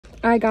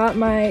I got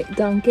my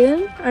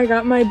Duncan. I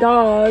got my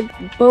dog.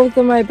 Both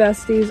of my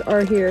besties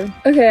are here.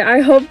 Okay,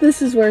 I hope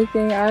this is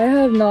working. I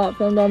have not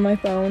filmed on my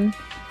phone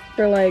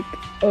for like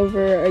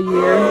over a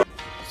year.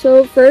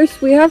 So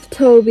first we have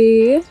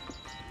Toby.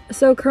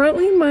 So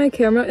currently my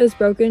camera is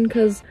broken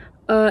because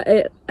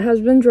it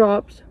has been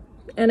dropped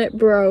and it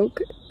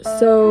broke.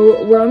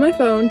 So we're on my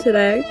phone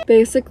today.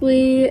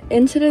 Basically,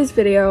 in today's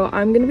video,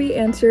 I'm gonna be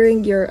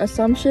answering your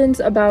assumptions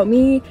about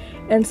me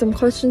and some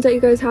questions that you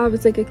guys have.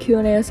 It's like a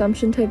Q&A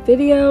assumption type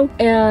video,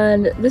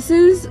 and this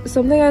is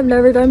something I've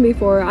never done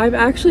before. I'm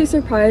actually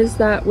surprised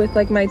that with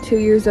like my 2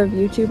 years of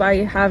YouTube,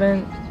 I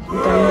haven't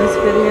done this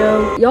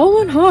video. Y'all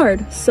went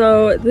hard,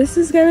 so this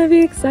is gonna be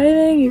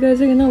exciting. You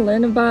guys are gonna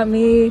learn about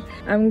me.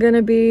 I'm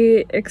gonna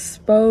be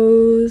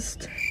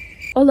exposed,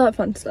 all that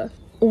fun stuff.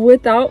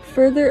 Without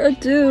further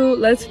ado,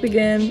 let's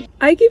begin.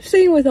 I keep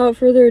saying without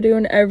further ado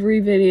in every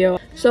video.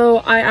 So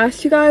I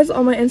asked you guys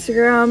on my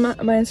Instagram.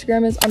 My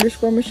Instagram is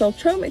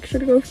 _MichelleChoe. Make sure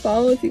to go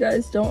follow if you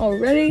guys don't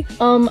already.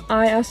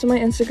 I asked on my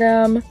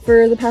Instagram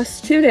for the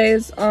past 2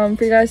 days for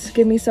you guys to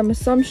give me some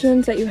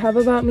assumptions that you have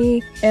about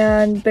me,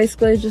 and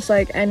basically just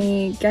like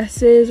any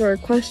guesses or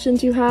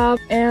questions you have.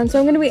 And so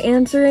I'm gonna be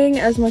answering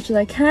as much as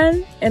I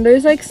can. And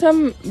there's like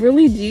some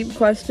really deep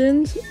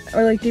questions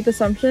or like deep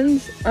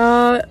assumptions.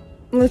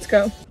 Let's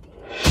go.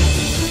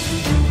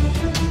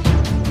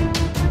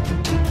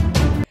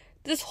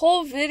 This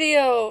whole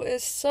video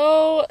is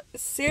so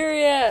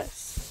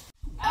serious.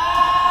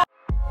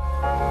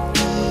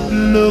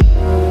 No.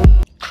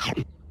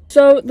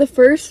 So the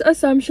first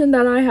assumption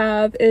that I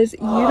have is you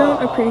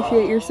don't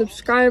appreciate your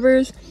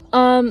subscribers.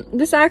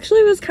 This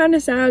actually was kind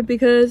of sad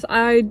because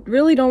I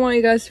really don't want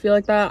you guys to feel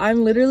like that.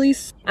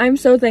 I'm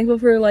so thankful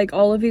for like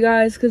all of you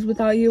guys, because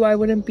without you I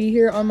wouldn't be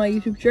here on my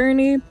YouTube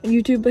journey.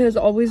 YouTube has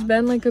always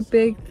been like a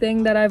big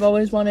thing that I've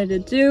always wanted to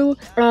do.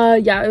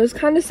 Yeah, it was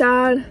kind of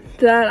sad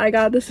that I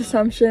got this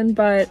assumption,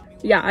 but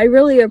yeah, I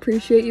really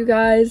appreciate you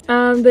guys.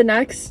 The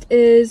next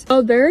is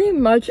a very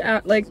much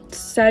at like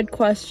said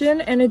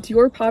question, and it's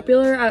you're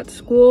popular at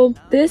school.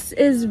 This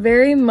is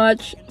very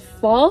much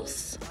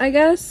false, I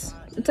guess.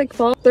 It's like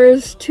false.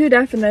 There's two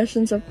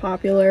definitions of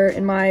popular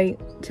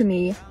to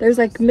me. There's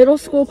like middle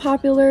school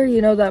popular,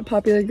 you know, that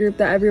popular group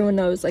that everyone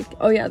knows, like,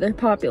 oh yeah, they're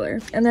popular.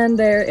 And then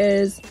there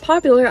is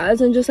popular as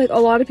in just like a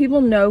lot of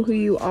people know who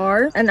you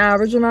are. An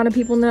average amount of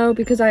people know,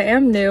 because I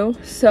am new,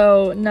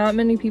 so not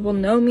many people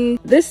know me.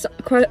 This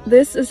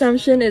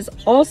assumption is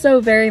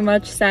also very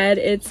much said.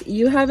 It's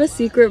you have a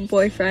secret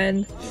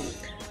boyfriend.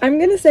 I'm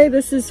gonna say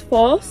this is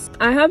false.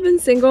 I have been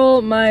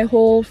single my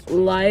whole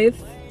life.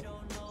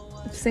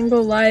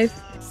 Single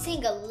life,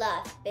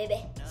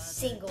 baby,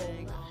 single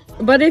life.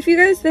 But if you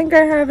guys think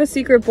I have a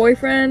secret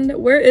boyfriend,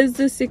 where is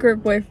this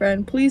secret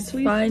boyfriend? Please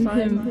find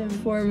him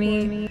for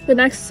me. The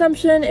next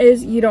assumption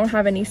is you don't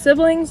have any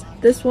siblings.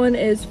 This one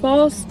is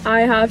false.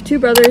 I have 2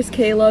 brothers,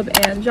 Caleb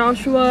and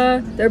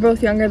Joshua. They're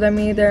both younger than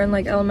me. They're in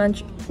like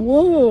elementary.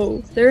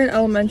 Whoa, they're in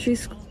elementary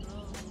school.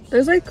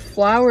 There's like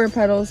flower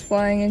petals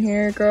flying in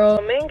here, girl.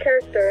 Main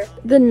character.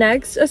 The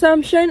next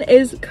assumption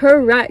is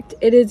correct.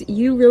 It is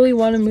you really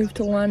want to move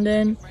to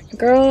London.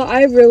 Girl,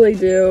 I really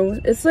do.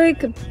 It's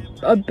like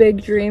a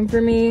big dream for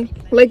me.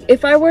 Like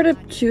if I were to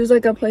choose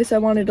like a place I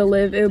wanted to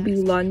live, it would be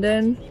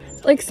London.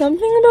 Like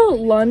something about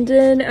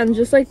London and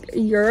just like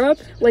Europe,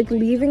 like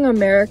leaving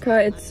America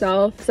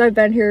itself, because I've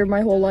been here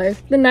my whole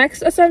life. The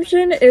next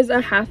assumption is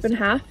a half and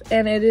half,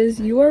 and it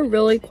is you are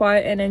really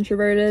quiet and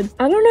introverted.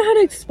 I don't know how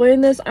to explain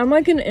this. I'm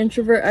like an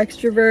introvert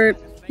extrovert.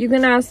 You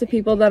can ask the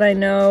people that I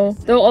know.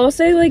 They'll all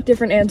say like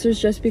different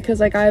answers just because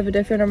like I have a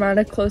different amount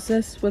of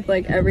closeness with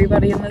like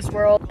everybody in this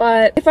world.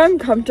 But if I'm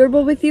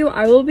comfortable with you,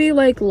 I will be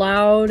like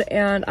loud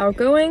and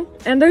outgoing.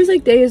 And there's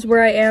like days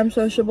where I am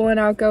sociable and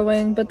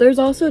outgoing, but there's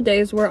also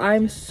days where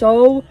I'm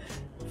so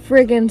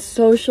friggin'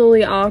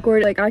 socially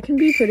awkward. Like I can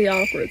be pretty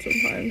awkward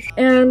sometimes.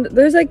 And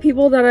there's like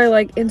people that I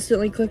like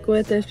instantly click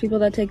with. There's people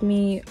that take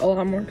me a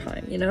lot more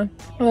time, you know?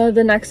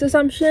 The next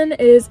assumption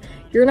is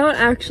you're not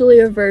actually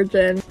a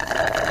virgin.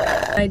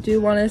 I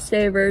do want to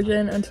stay a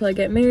virgin until I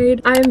get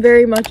married. I am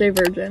very much a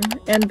virgin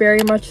and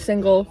very much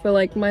single for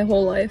like my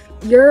whole life.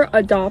 You're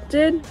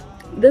adopted.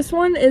 This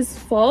one is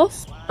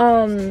false.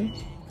 Hopefully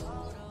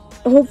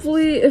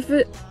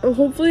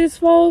it's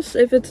false.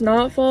 If it's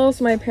not false,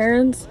 my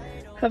parents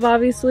have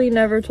obviously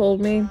never told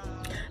me.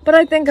 But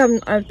I think I'm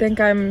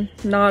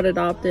not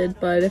adopted,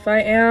 but if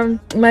I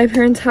am, my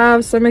parents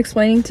have some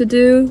explaining to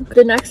do.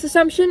 The next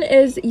assumption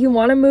is you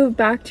want to move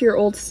back to your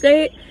old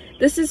state.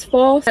 This is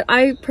false.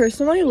 I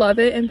personally love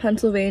it in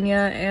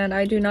Pennsylvania, and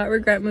I do not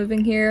regret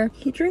moving here.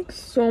 He drinks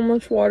so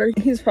much water.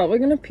 He's probably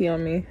gonna pee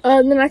on me.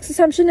 The next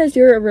assumption is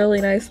you're a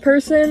really nice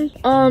person.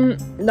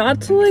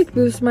 Not to like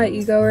boost my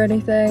ego or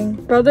anything.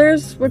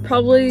 Brothers would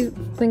probably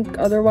think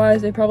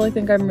otherwise. They probably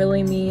think I'm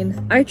really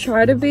mean. I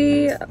try to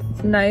be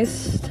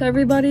nice to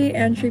everybody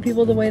and treat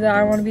people the way that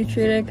I want to be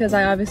treated, because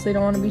I obviously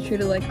don't want to be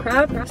treated like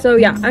crap. So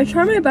yeah, I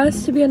try my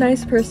best to be a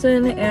nice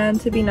person and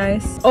to be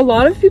nice. A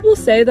lot of people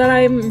say that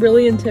I'm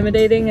really intimidating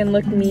intimidating and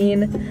look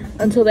mean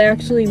until they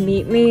actually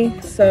meet me.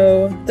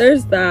 So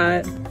there's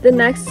that. The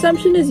next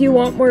assumption is you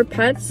want more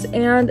pets,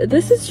 and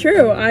this is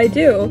true, I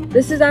do.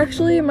 This is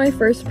actually my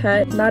first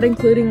pet, not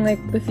including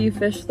like the few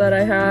fish that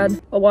I had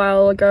a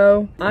while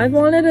ago. I've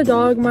wanted a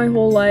dog my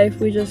whole life,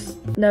 we just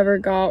never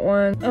got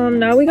one.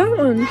 Now we got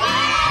one.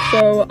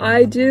 So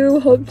I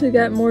do hope to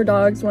get more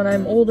dogs when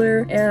I'm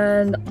older,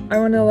 and I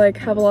want to like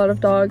have a lot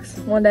of dogs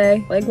one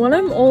day. Like when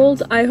I'm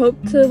old, I hope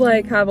to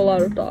like have a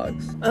lot of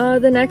dogs.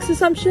 The next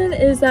assumption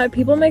is that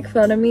people make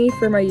fun of me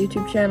for my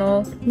YouTube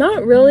channel.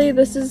 Not really,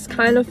 this is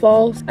kind of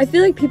false. I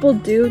feel like people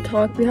do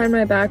talk behind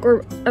my back,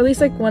 or at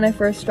least like when I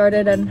first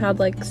started and had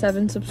like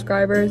 7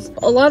 subscribers.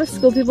 A lot of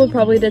school people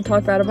probably did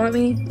talk bad about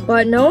me,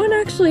 but no one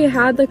actually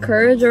had the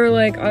courage or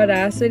like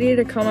audacity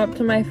to come up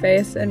to my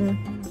face and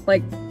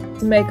like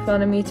make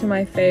fun of me to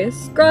my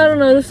face. Girl, I don't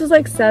know, this was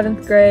like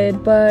 7th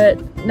grade, but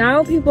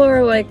now people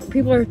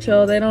are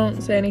chill, they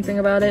don't say anything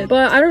about it.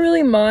 But I don't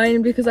really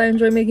mind because I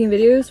enjoy making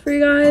videos for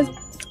you guys.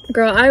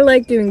 Girl, I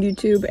like doing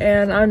YouTube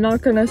and I'm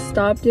not gonna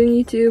stop doing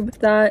YouTube.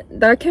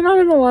 That came out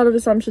in a lot of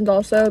assumptions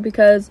also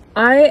because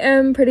I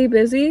am pretty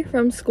busy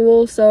from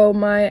school, so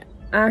my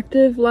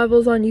active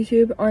levels on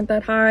YouTube aren't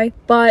that high,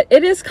 but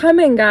it is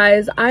coming,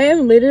 guys. I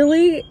am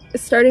literally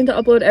starting to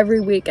upload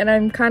every week and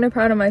I'm kind of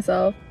proud of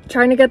myself.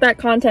 Trying to get that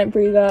content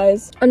for you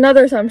guys.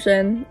 Another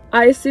assumption,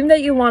 I assume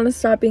that you want to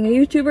stop being a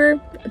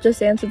YouTuber.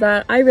 Just answer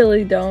that. I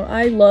really don't.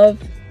 I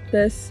love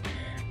this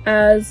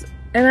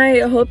and I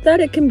hope that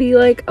it can be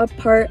like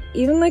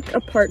even like a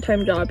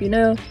part-time job, you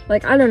know?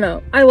 Like, I don't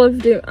know. I love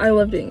doing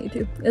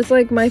YouTube. It's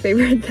like my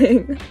favorite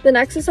thing. The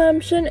next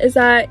assumption is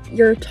that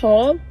you're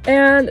tall,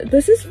 and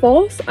this is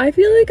false. I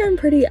feel like I'm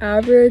pretty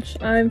average.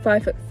 I'm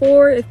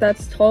 5'4", if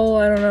that's tall.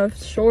 I don't know if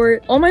it's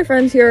short. All my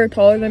friends here are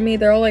taller than me.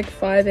 They're all like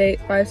 5'8",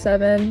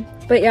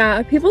 5'7". But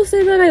yeah, people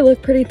say that I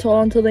look pretty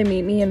tall until they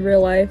meet me in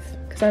real life,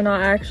 because I'm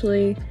not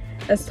actually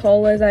as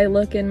tall as I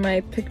look in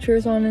my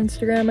pictures on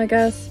Instagram, I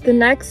guess. The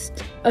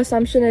next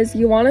assumption is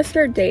you want to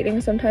start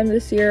dating sometime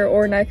this year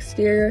or next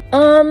year.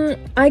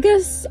 I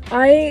guess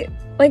I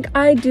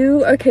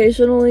do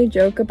occasionally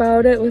joke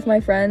about it with my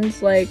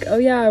friends, like, oh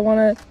yeah, I want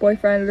a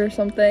boyfriend or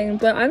something,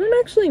 but I don't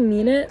actually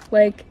mean it.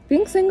 Like,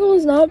 being single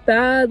is not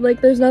bad.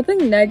 Like, there's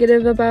nothing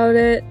negative about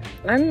it.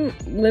 I'm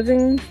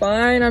living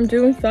fine, I'm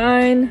doing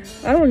fine.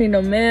 I don't need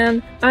no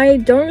man. I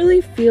don't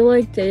really feel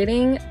like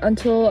dating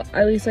until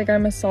at least like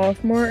I'm a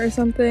sophomore or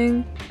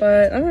something,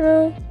 but I don't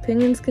know,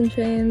 opinions can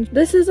change.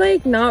 This is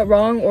like not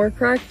wrong or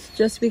correct,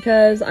 just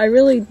because I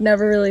really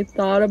never really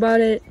thought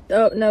about it.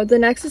 Oh no, the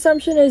next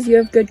assumption is you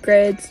have good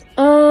grades.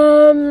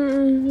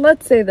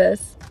 Let's say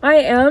this. I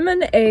am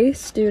an A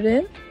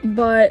student,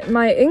 but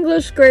my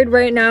English grade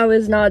right now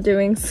is not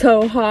doing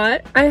so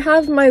hot. I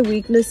have my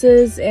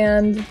weaknesses,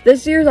 and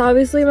this year's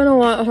obviously been a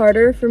lot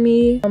harder for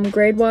me,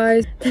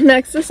 grade-wise. The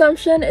next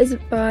assumption is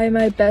by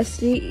my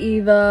bestie,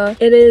 Eva.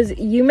 It is,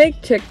 you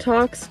make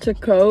TikToks to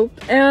cope,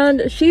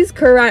 and she's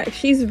correct.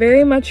 She's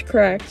very much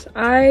correct.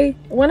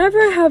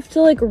 Whenever I have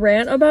to like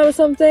rant about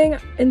something,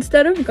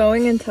 instead of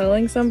going and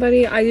telling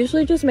somebody, I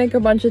usually just make a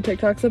bunch of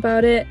TikToks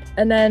about it,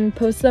 and then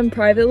post them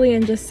privately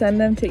and just send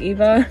them to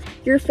Eva.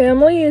 Your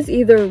family is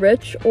either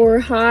rich or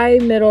high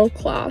middle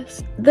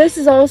class. This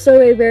is also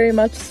a very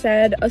much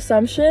said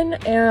assumption,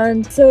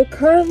 and so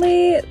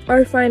currently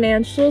our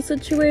financial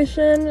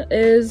situation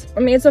is,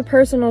 I mean, it's a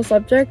personal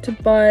subject,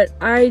 but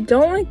I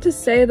don't like to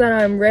say that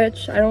I'm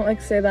rich. I don't like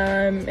to say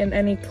that I'm in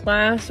any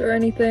class or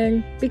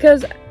anything,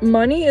 because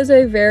money is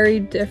a very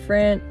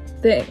different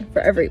thing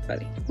for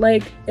everybody.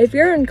 Like, if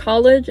you're in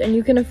college and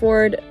you can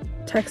afford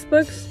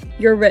textbooks,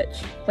 you're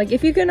rich. Like,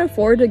 if you can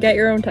afford to get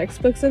your own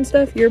textbooks and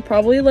stuff, you're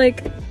probably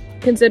like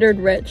considered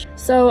rich.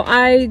 So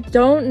I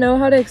don't know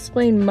how to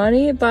explain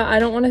money, but I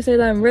don't want to say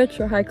that I'm rich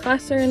or high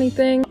class or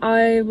anything.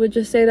 I would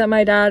just say that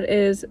my dad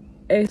is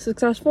a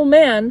successful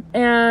man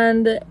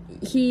and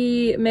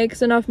he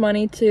makes enough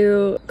money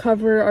to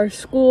cover our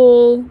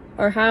school,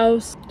 our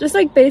house, just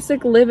like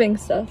basic living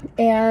stuff,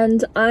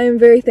 and I'm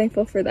very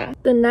thankful for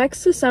that. The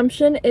next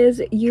assumption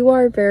is you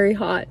are very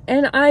hot,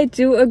 and I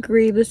do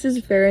agree, this is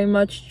very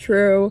much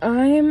true.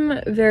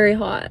 I'm very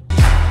hot.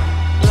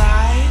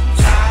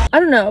 I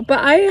don't know, but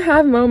I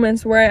have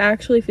moments where I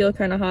actually feel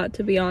kind of hot,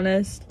 to be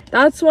honest.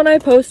 That's when I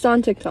post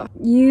on TikTok.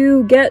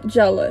 You get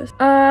jealous.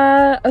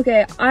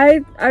 Okay,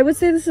 I would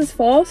say this is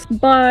false,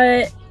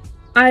 but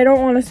I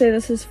don't want to say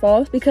this is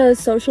false because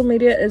social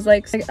media is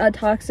like a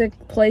toxic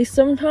place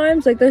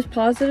sometimes. Like, there's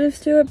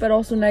positives to it, but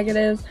also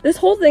negatives. This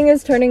whole thing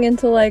is turning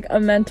into like a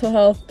mental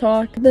health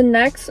talk. The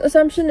next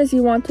assumption is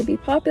you want to be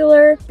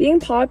popular. Being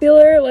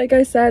popular, like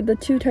I said, the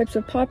 2 types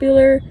of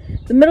popular.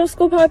 The middle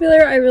school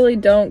popular, I really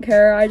don't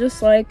care. I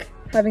just like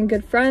having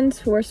good friends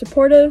who are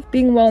supportive,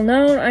 being well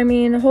known. I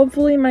mean,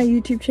 hopefully my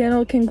YouTube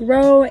channel can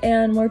grow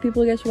and more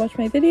people get to watch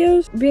my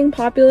videos. Being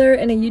popular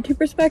in a YouTube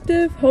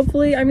perspective,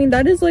 hopefully, I mean,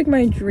 that is like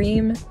my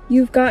dream.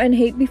 You've gotten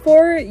hate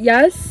before?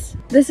 Yes,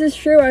 this is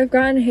true. I've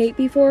gotten hate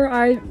before.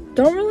 I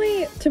don't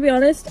really, to be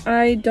honest,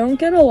 I don't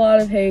get a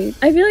lot of hate.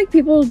 I feel like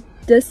people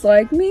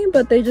dislike me,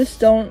 but they just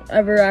don't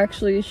ever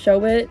actually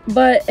show it.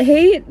 But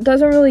hate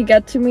doesn't really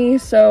get to me,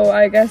 so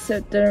I guess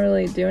it didn't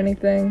really do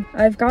anything.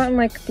 I've gotten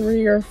like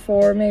 3 or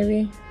 4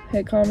 maybe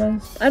hate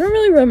comments. I don't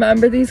really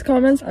remember these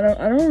comments. I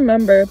don't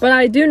remember, but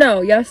I do know,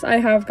 yes, I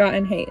have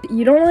gotten hate.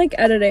 You don't like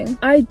editing.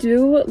 I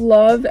do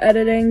love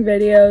editing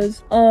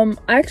videos.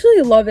 I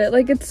actually love it.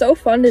 Like, it's so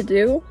fun to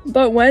do,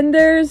 but when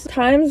there's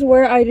times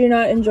where I do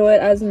not enjoy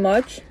it as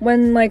much,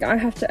 when like I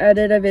have to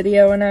edit a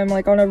video and I'm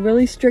like on a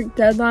really strict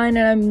deadline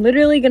and I'm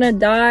literally gonna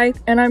die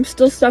and I'm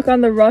still stuck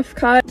on the rough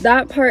cut,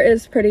 that part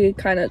is pretty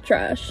kind of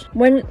trash.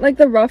 When like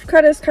the rough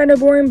cut is kind of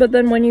boring, but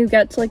then when you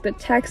get to like the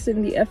text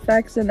and the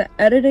effects and the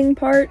editing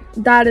part,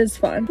 that is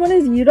fun. One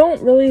is you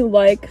don't really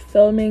like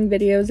filming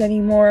videos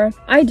anymore.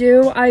 I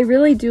do. I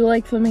really do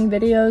like filming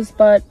videos,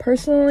 but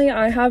personally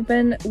I have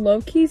been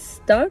low-key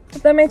stuck,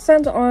 if that makes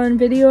sense, on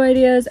video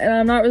ideas, and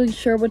I'm not really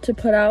sure what to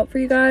put out for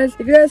you guys.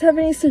 If you guys have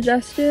any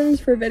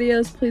suggestions for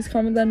videos, please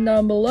comment them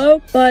down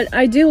below. But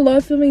I do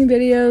love filming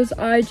videos.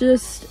 I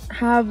just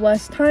have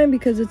less time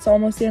because it's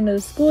almost the end of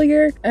the school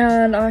year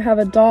and I have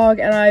a dog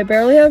and I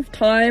barely have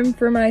time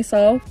for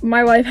myself.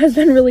 My life has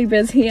been really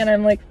busy and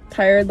I'm like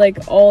tired like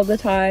all the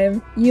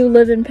time. You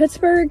live in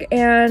Pittsburgh,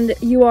 and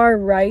you are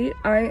right,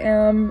 I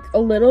am a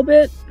little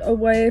bit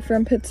away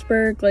from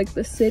Pittsburgh, like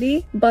the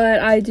city,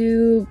 but I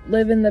do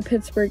live in the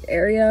Pittsburgh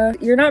area.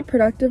 You're not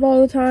productive all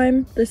the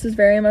time. This is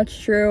very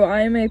much true.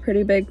 I am a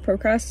pretty big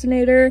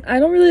procrastinator. I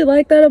don't really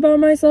like that about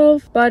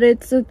myself, but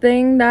it's a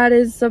thing that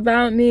is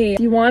about me. If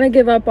you want to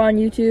give up on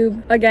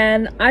YouTube,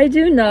 again, I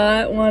do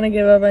not want to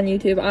give up on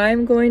YouTube.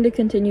 I'm going to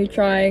continue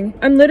trying.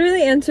 I'm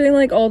literally answering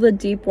like all the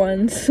deep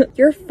ones.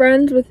 You're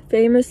friends with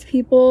famous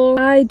people.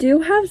 I do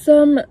have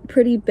some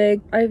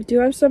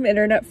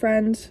internet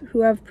friends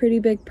who have pretty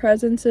big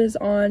presences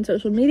on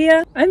social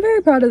media. I'm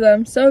very proud of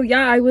them. So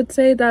yeah, I would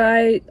say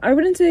that I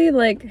wouldn't say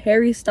like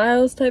Harry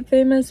Styles type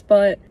famous,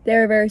 but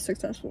they're very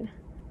successful.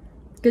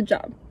 Good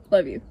job.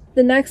 Love you.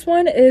 The next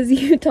one is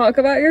you talk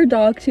about your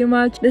dog too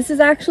much. This is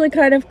actually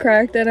kind of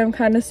correct, and I'm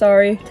kind of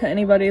sorry to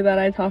anybody that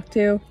I talk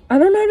to. I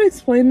don't know how to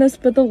explain this,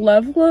 but the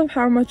level of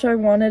how much I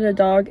wanted a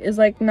dog is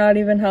like not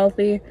even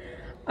healthy.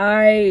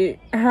 I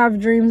have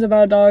dreams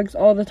about dogs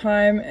all the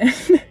time,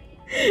 and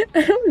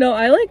I don't know,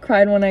 I like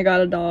cried when I got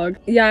a dog.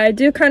 Yeah, I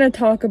do kind of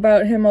talk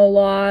about him a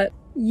lot.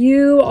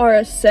 You are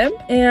a simp,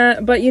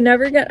 but you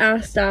never get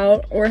asked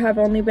out, or have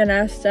only been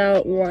asked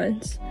out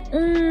once.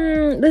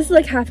 This is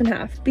like half and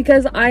half,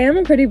 because I am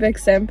a pretty big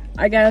simp,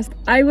 I guess.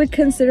 I would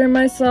consider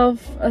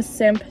myself a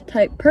simp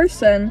type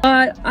person,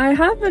 but I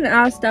have been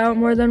asked out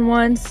more than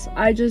once.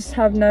 I just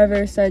have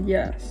never said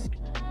yes.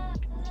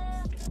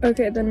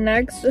 Okay, the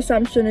next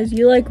assumption is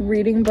you like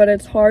reading, but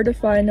it's hard to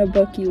find a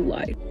book you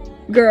like.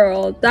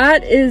 Girl,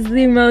 that is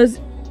the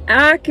most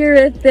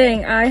accurate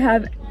thing I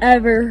have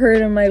ever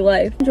heard in my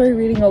life. I enjoy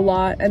reading a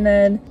lot, and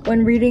then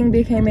when reading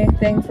became a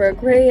thing for a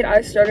grade,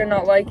 I started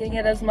not liking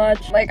it as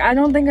much. Like, I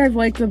don't think I've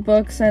liked a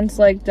book since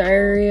like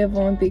Diary of a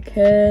Wimpy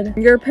Kid.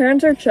 Your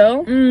parents are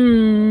chill?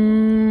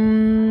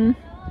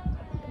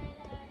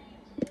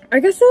 I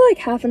guess they're like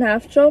half and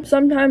half chill.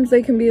 Sometimes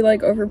they can be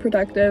like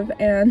overprotective,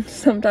 and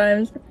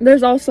sometimes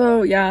there's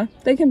also, yeah,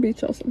 they can be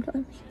chill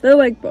sometimes. They're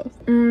like both.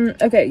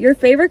 Okay, your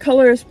favorite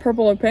color is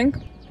purple or pink?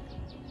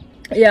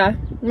 Yeah,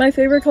 my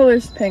favorite color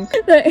is pink.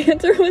 That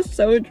answer was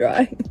so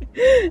dry.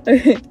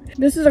 Okay,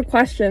 this is a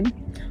question.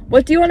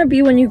 What do you want to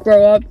be when you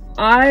grow up?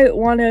 I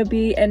want to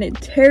be an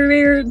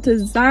interior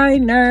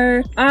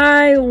designer.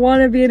 I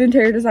want to be an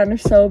interior designer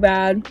so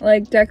bad.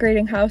 Like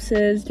decorating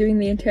houses, doing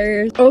the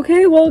interiors.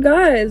 Okay, well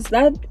guys,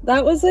 that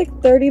was like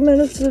 30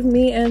 minutes of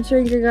me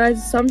answering your guys'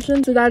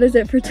 assumptions. So that is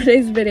it for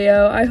today's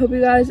video. I hope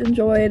you guys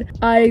enjoyed.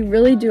 I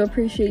really do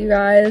appreciate you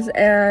guys,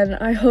 and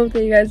I hope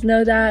that you guys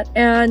know that.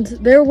 And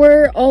there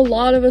were a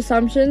lot of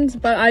assumptions,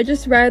 but I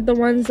just read the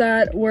ones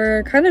that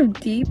were kind of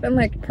deep and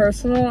like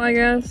personal, I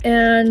guess.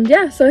 And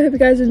yeah, so I hope you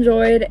guys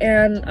enjoyed,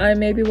 and I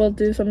maybe will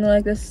do something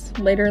like this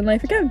later in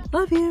life again.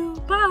 Love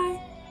you.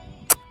 Bye.